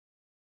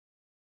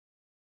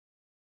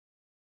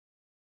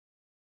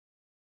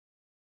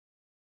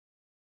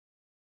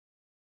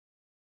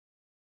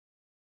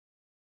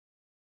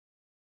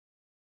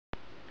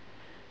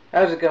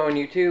How's it going,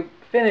 YouTube?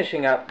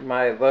 Finishing up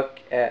my look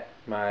at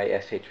my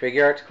SH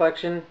Figuarts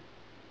collection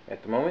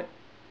at the moment.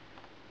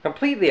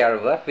 Completely out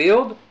of left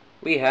field,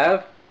 we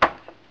have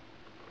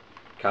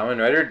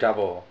Kamen Rider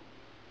Double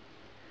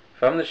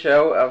from the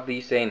show of the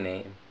same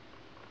name.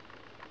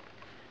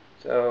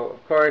 So,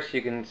 of course,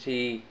 you can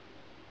see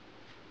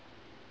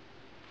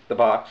the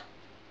box,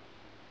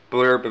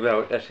 blurb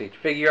about SH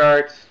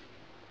Figuarts,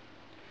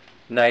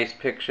 nice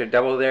picture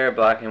double there,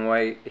 black and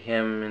white,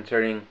 him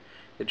inserting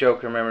the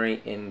Joker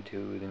memory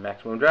into the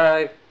maximum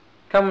drive.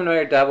 Kamen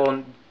Rider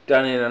Double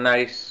done in a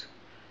nice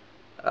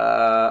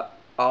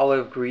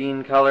olive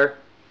green color.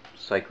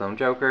 Cyclone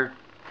Joker.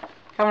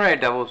 Kamen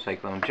Rider Double,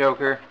 Cyclone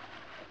Joker.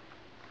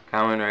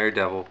 Kamen Rider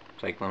Double,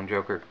 Cyclone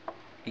Joker.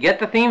 You get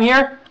the theme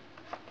here?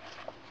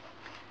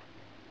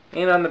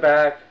 And on the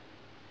back,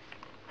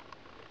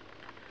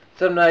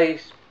 some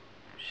nice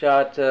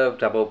shots of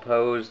double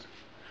posed.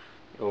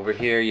 Over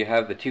here you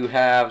have the two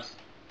halves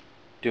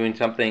doing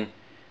something,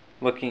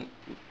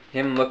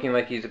 him looking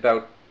like he's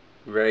about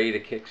ready to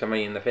kick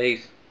somebody in the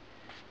face,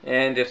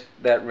 and just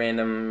that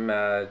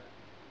random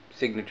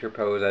signature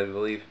pose, I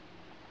believe.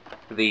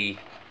 It's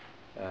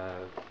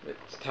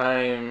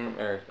time,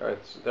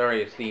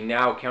 it's the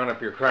now count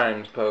up your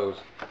crimes pose.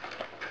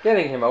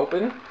 Getting him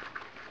open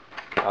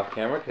off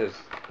camera because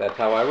that's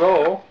how I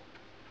roll.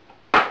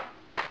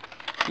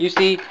 You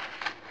see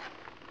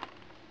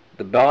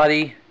the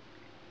body,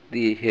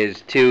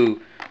 his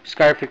two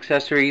scarf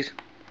accessories,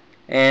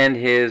 and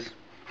his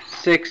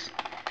 6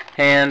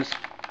 hands.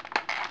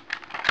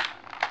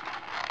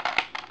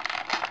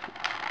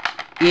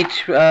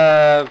 Each,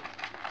 I'll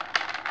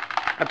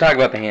talk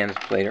about the hands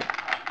later.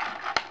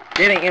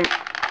 Getting him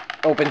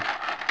open.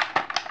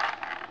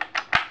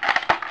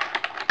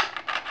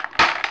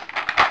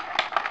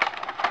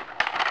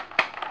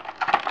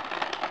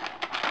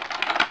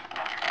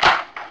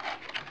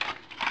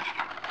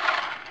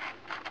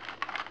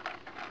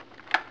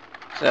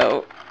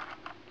 So,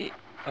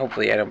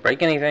 hopefully I don't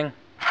break anything.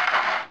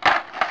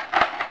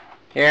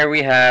 Here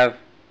we have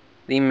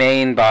the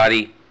main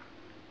body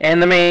and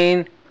the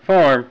main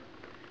form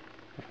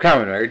of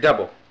Kamen Rider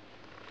Double.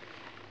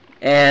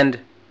 And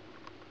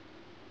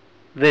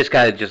this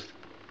guy just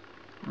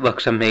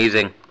looks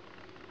amazing.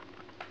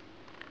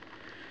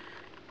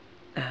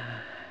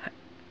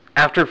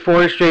 After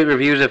 4 straight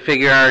reviews of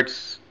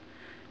Figuarts,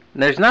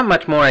 there's not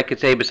much more I could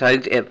say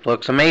besides it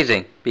looks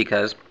amazing.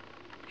 Because,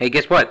 hey,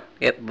 guess what?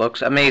 It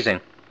looks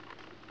amazing.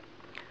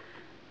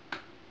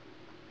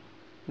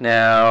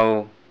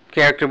 Now,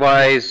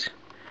 character-wise,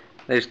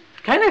 there's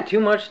kind of too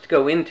much to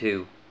go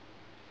into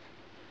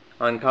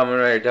on Kamen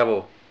Rider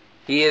Double.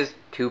 He is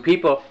 2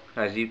 people,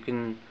 as you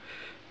can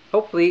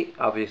hopefully,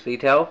 obviously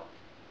tell.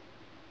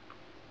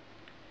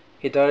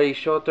 Hidari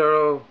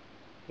Shotaro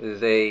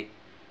is a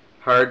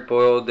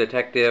hard-boiled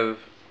detective,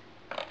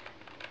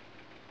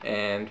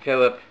 and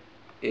Philip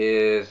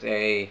is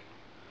a,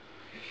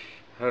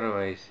 how do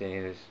I say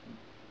this,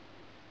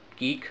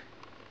 geek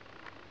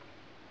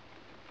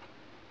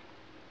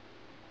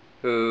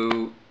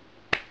who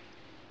I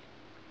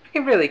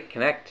can really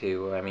connect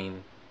to. I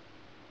mean,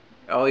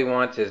 all he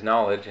wants is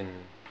knowledge, and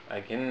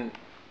I can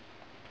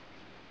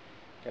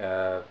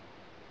get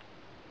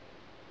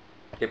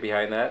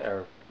behind that,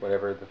 or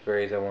whatever the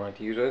phrase I wanted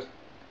to use was.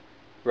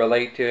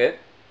 Relate to it.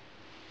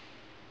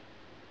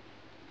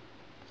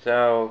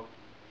 So,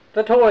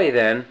 the toy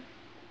then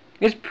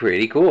is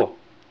pretty cool.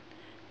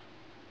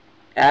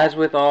 As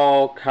with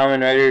all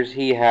Kamen Riders,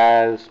 he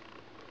has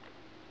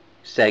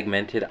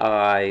segmented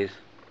eyes,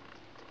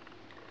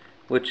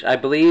 which I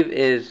believe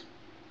is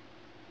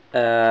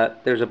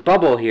there's a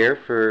bubble here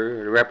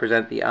to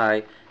represent the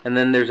eye, and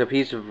then there's a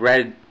piece of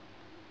red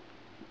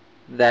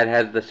that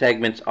has the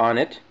segments on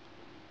it.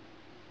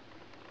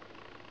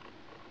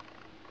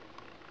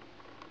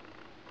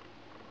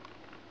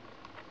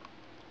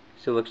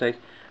 Still looks nice.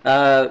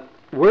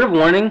 Word of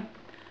warning,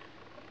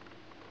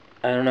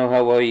 I don't know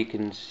how well you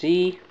can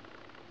see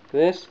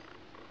this,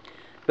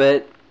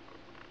 but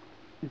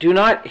do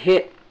not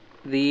hit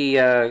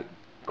the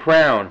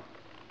crown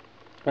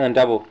on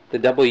the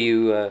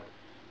W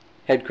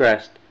head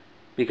crest,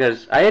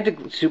 because I had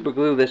to super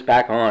glue this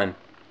back on.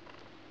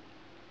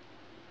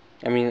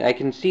 I mean, I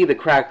can see the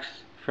cracks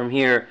from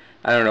here.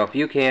 I don't know if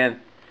you can,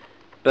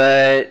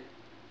 but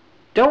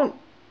don't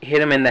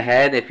hit him in the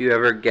head if you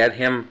ever get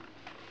him.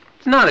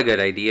 It's not a good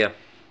idea.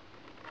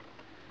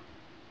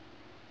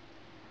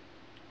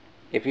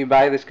 If you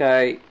buy this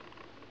guy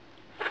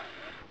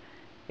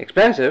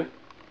expensive,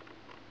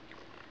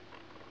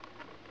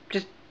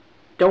 just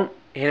don't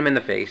hit him in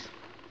the face.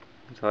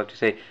 That's all I have to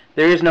say.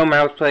 There is no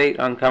mouth plate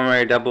on Kamen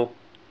Rider Double,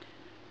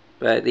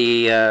 but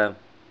the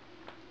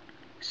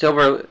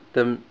silver,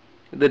 the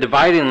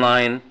dividing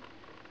line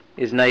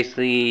is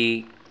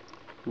nicely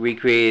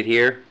recreated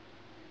here,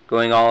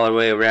 going all the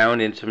way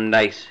around in some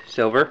nice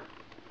silver.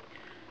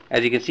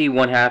 As you can see,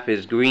 1/2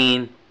 is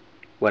green,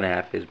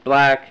 1/2 is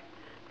black.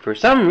 For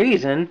some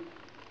reason,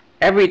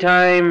 every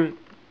time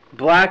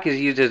black is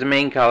used as a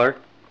main color,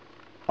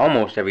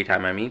 almost every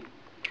time I mean,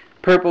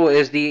 purple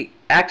is the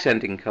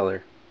accenting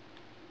color.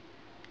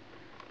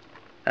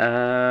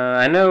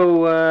 I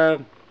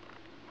know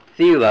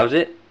Theo loves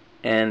it,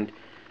 and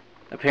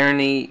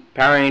apparently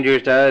Power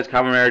Rangers does,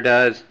 Kamen Rider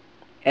does.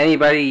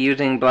 Anybody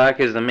using black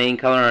as the main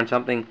color on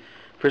something,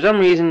 for some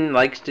reason,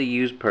 likes to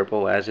use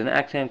purple as an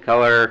accent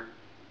color.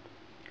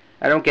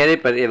 I don't get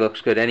it, but it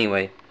looks good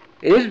anyway.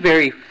 It is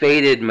very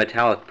faded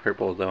metallic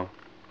purple, though.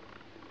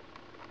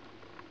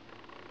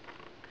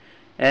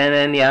 And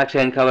then the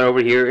accent color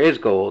over here is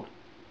gold.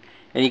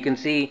 And you can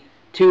see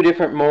two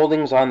different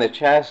moldings on the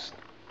chest.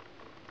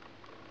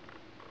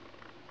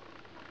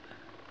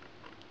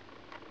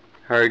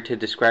 Hard to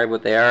describe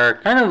what they are.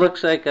 Kind of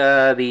looks like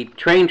the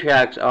train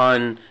tracks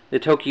on the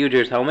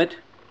Tokyuger's helmet.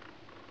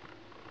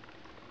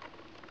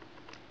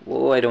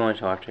 Whoa, I don't want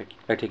to show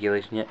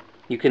articulation yet.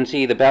 You can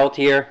see the belt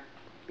here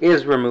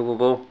is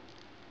removable.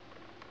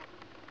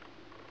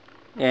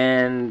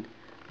 And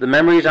the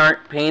memories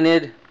aren't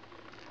painted,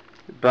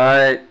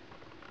 but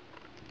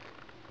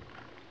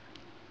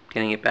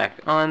getting it back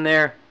on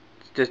there.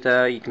 It's just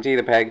you can see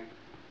the peg.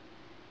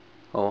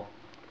 Hole.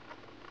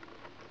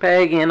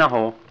 Peg in a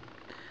hole.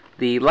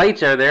 The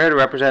lights are there to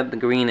represent the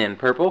green and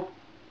purple.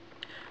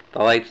 The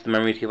lights, the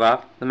memories give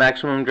off. The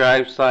maximum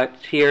drive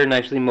slots here,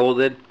 nicely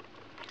molded.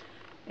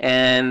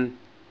 And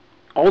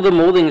all the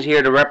moldings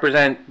here to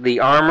represent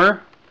the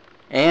armor.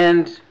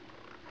 And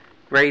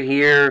right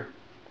here,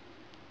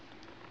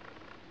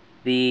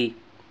 the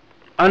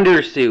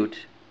undersuit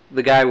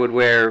the guy would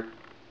wear.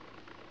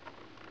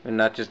 And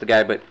not just the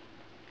guy, but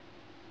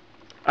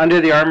under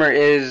the armor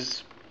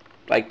is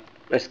like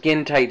a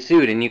skin-tight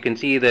suit. And you can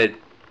see the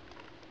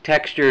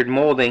textured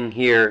molding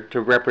here to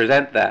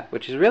represent that,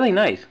 which is really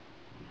nice.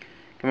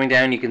 Coming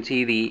down, you can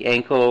see the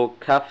ankle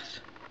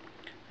cuffs.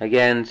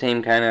 Again,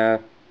 same kind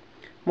of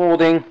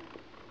molding.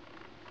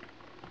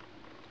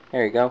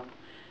 There you go.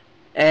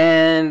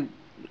 And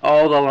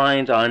all the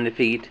lines on the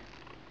feet.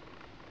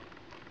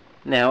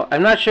 Now,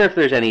 I'm not sure if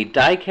there's any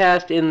die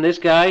cast in this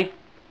guy,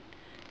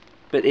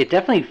 but it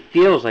definitely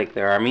feels like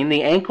there are. I mean,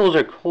 the ankles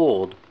are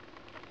cold.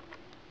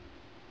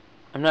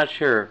 I'm not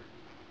sure.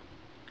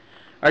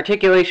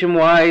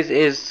 Articulation-wise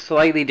is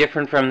slightly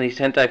different from the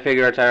Sentai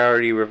Figuarts I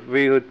already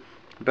reviewed,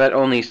 but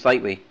only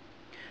slightly.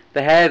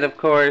 The head, of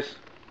course,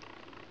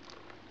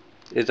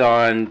 is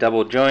on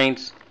double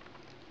joints.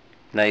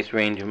 Nice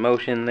range of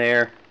motion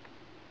there.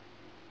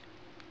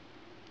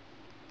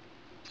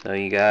 So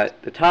you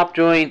got the top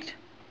joint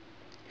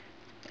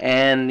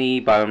and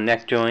the bottom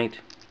neck joint.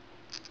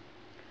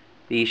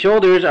 The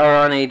shoulders are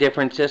on a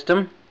different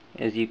system,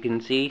 as you can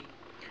see.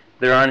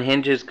 They're on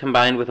hinges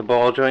combined with a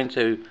ball joint,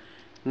 so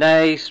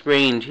nice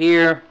range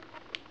here.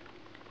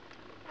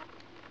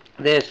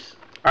 This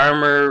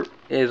armor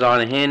is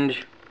on a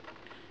hinge,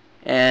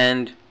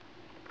 and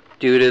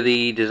due to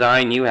the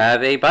design you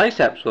have a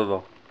bicep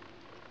swivel,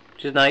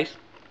 which is nice.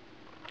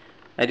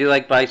 I do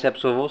like bicep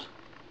swivels.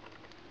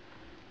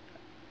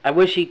 I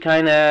wish he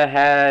kinda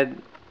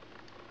had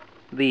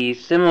the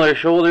similar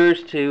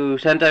shoulders to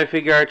Sentai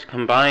Figuarts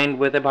combined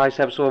with a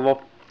bicep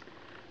swivel,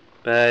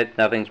 but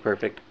nothing's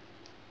perfect.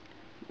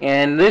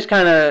 And this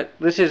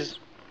is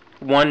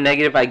one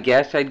negative I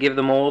guess I'd give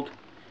the mold,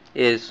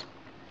 is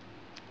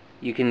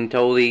you can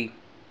totally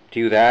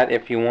do that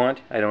if you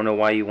want. I don't know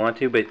why you want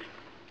to, but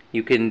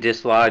you can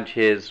dislodge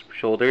his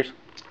shoulders.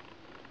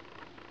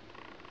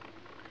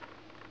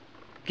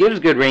 Gives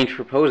good range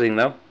for posing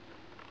though.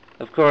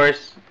 Of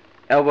course,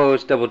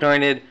 elbows double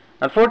jointed.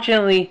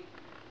 Unfortunately,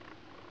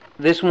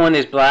 this one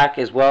is black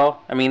as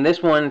well. I mean,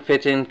 this one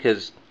fits in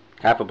because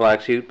half a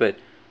black suit, but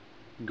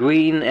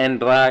green and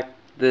black,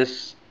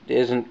 this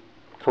isn't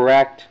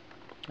correct,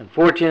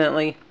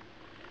 unfortunately.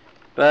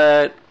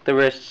 But the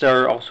wrists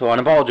are also on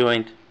a ball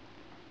joint.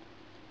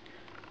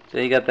 So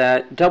you got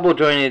that double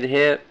jointed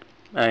hip.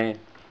 I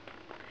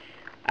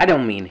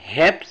don't mean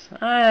hips,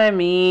 I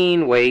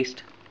mean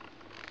waist.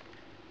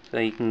 So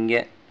you can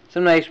get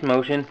some nice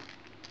motion.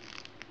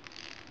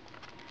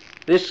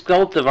 This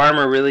sculpt of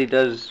armor really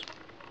does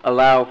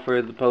allow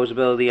for the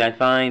posability, I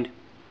find.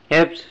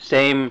 Hips,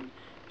 same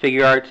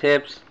Figuarts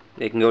hips.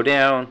 They can go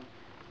down,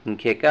 can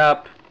kick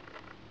up,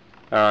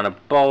 are on a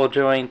ball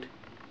joint.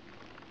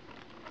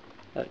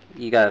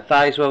 You got a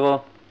thigh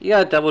swivel. You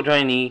got a double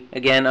joint knee.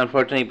 Again,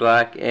 unfortunately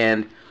black.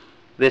 And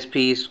this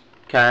piece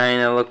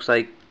kind of looks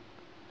like,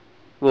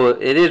 well,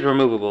 it is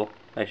removable.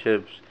 I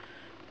should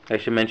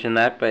mention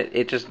that, but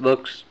it just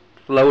looks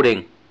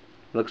floating.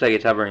 Looks like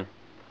it's hovering.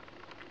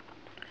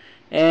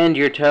 And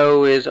your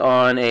toe is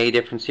on a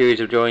different series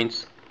of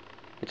joints.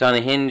 It's on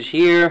a hinge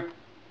here.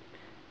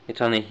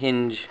 It's on a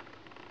hinge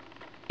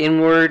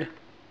inward.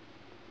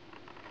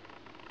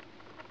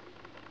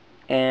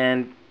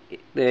 And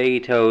the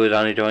toe is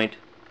on a joint.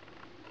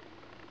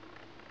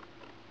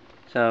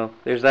 So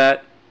there's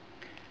that.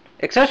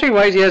 Accessory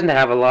wise, he doesn't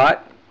have a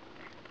lot,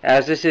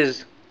 as this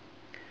is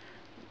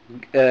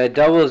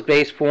double his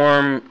base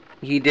form.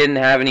 He didn't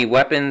have any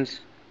weapons,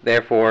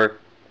 therefore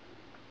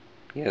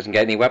he doesn't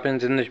get any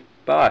weapons in the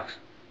box.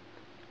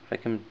 If I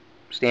can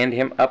stand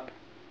him up,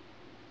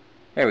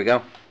 there we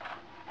go.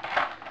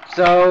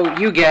 So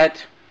you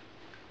get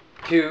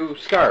two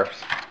scarves.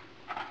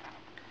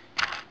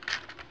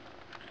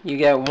 You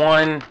get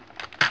one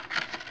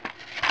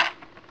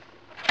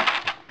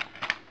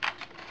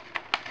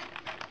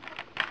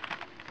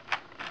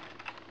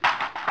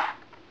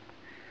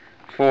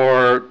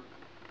for,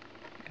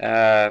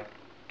 I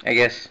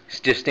guess,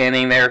 just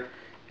standing there,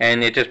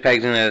 and it just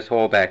pegs into this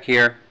hole back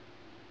here.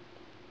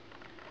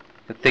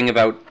 The thing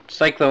about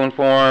cyclone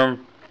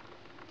form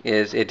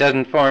is it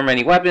doesn't form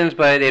any weapons,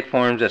 but it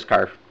forms a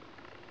scarf.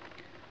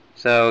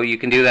 So you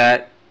can do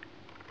that,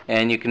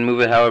 and you can move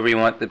it however you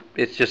want.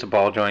 It's just a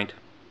ball joint.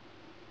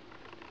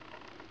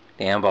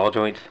 Damn ball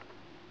joint.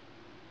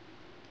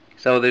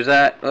 So there's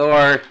that,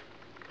 or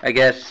I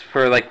guess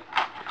for like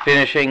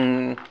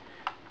finishing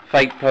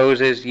fight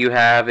poses, you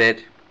have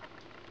it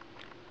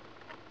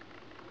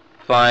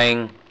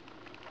flying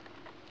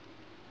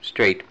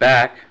straight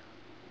back,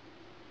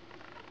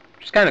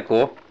 which is kind of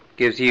cool.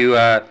 Gives you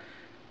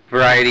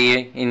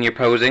variety in your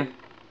posing.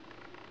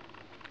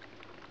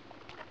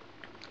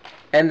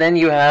 And then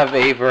you have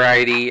a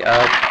variety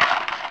of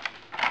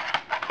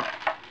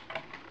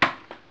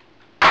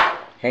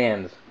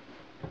hands.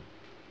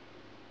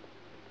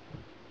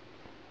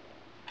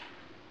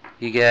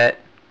 You get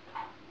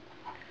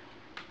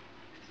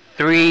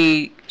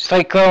 3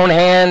 cyclone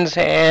hands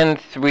and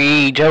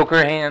 3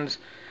 joker hands,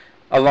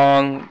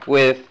 along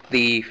with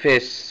the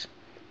fists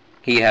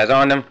he has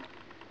on him.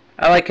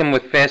 I like him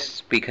with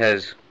fists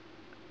because,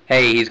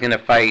 hey, he's gonna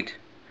fight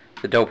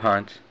the dope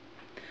hunts.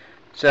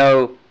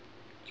 So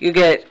you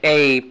get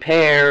a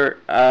pair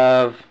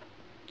of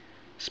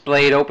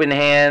splayed open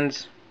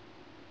hands.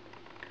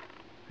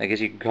 I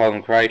guess you could call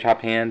them karate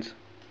chop hands.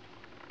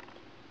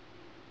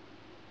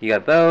 You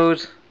got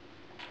those.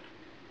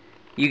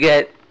 You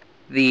get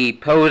the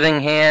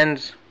posing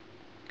hands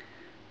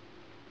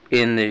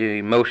in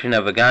the motion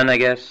of a gun, I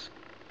guess.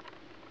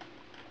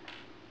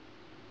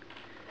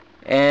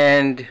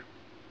 And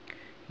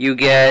you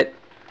get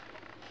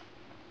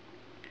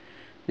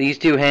these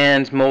 2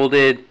 hands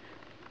molded,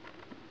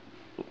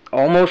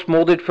 almost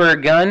molded for a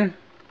gun,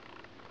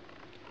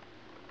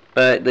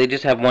 but they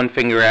just have 1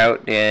 finger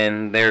out,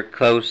 and they're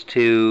close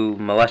to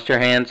molester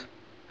hands,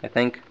 I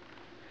think.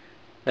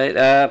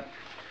 But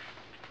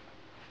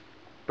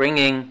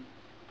bringing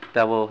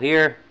double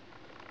here.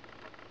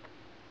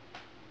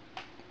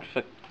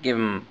 Give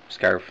him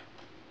scarf.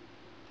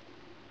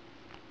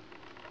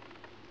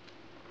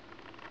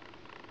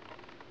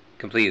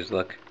 Complete his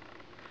look.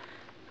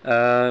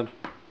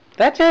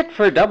 That's it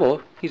for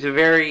double. He's a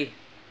very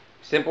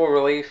simple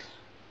release,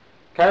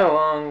 kind of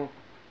along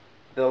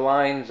the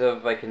lines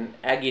of like an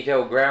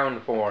Agito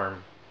ground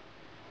form,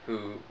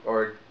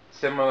 or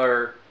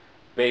similar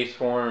base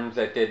forms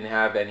that didn't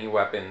have any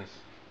weapons.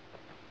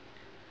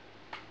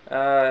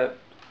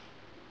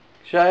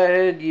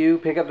 Should you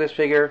pick up this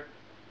figure?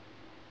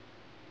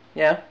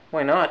 Yeah,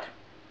 why not?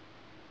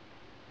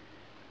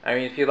 I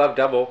mean, if you love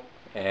double,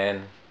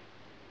 and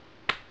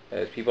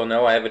as people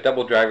know, I have a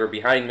double driver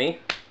behind me.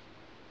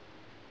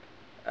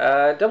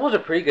 Double's a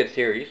pretty good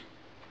series.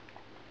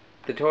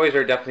 The toys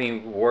are definitely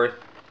worth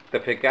the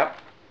pickup.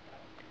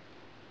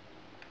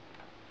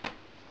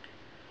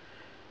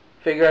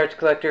 Figuarts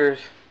collectors,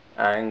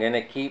 I'm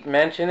gonna keep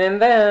mentioning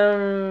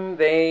them.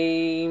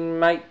 They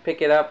might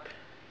pick it up.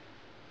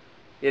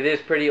 It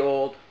is pretty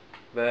old,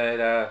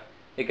 but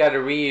it got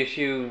a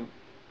reissue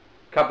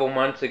a couple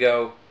months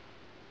ago,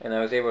 and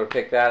I was able to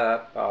pick that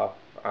up off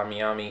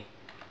AmiAmi.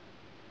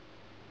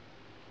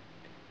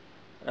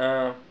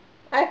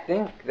 I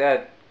think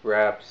that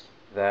wraps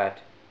that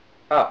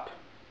up.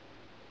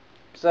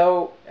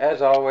 So,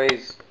 as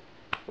always,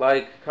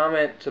 like,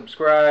 comment,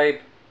 subscribe.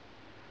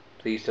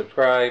 Please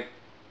subscribe.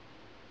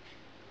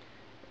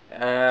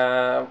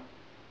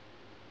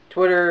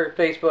 Twitter,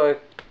 Facebook,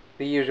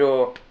 the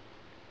usual.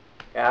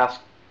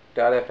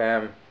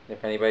 Ask.fm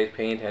if anybody's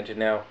paying attention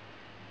now.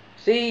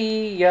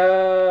 See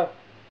ya!